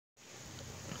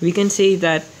we can say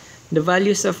that the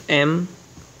values of m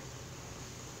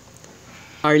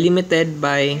are limited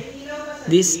by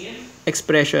this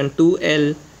expression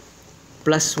 2l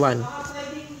plus 1.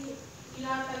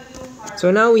 So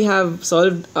now we have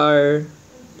solved our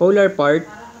polar part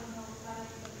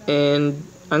and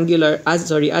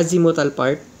azimuthal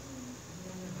part,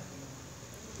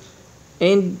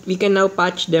 and we can now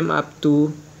patch them up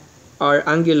to our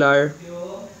angular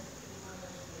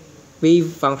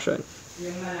wave function.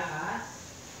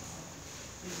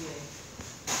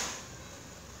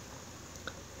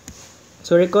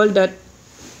 So recall that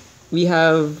we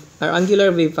have our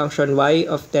angular wave function y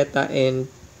of theta and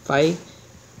phi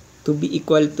to be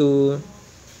equal to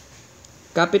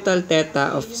capital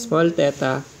theta of small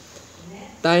theta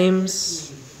times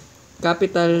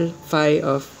capital phi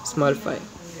of small phi.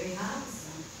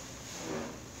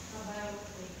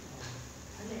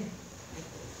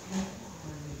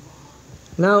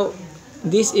 Now,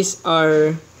 this is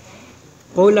our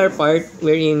polar part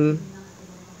wherein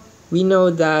we know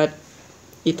that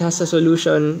it has a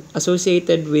solution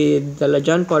associated with the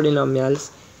Lagrange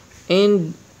polynomials,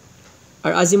 and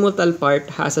our azimuthal part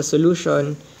has a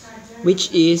solution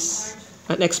which is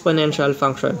an exponential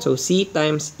function. So c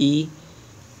times e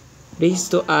raised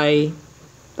to I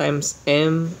times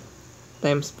m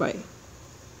times pi.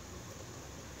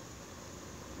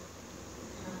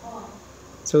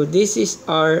 So this is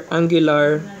our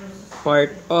angular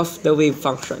part of the wave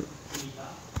function.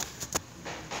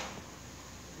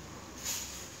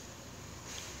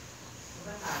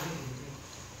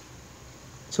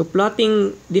 So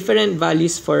plotting different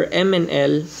values for m and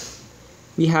l,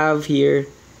 we have here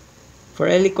for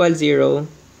l equals 0,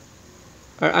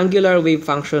 our angular wave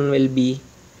function will be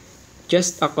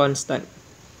just a constant.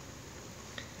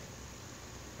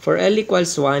 For l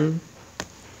equals 1,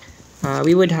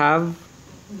 we would have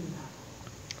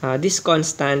this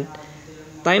constant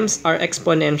times our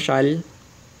exponential,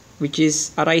 which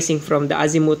is arising from the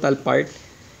azimuthal part,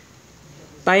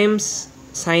 times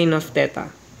sine of theta,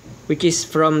 which is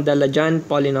from the Lagrange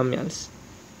polynomials.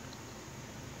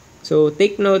 So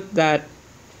take note that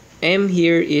m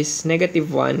here is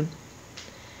 -1.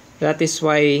 That is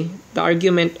why the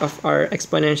argument of our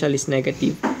exponential is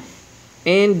negative.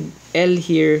 And l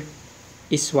here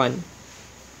is 1.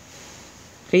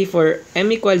 Okay, for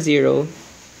m equals 0,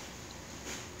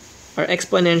 our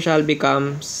exponential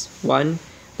becomes 1.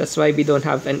 That's why we don't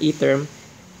have an e term.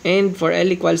 And for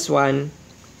l equals 1,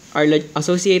 our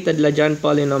associated Lagrange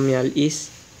polynomial is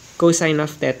cosine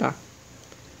of theta.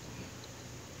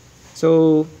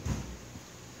 So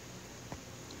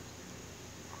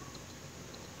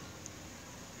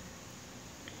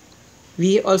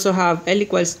we also have l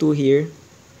equals 2 here.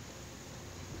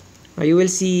 You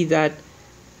will see that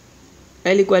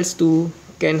l equals 2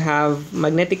 can have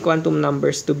magnetic quantum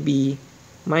numbers to be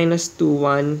 -2,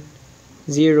 1,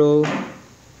 0,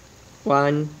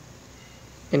 1,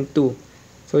 and 2.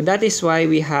 So that is why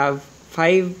we have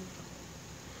 5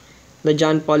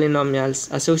 Lagrange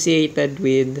polynomials associated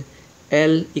with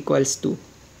l equals 2.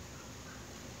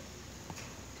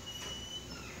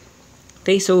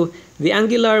 Okay, so the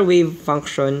angular wave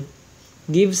function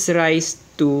gives rise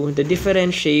to the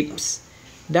different shapes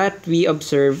that we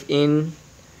observe in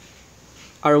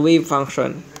our wave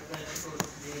function.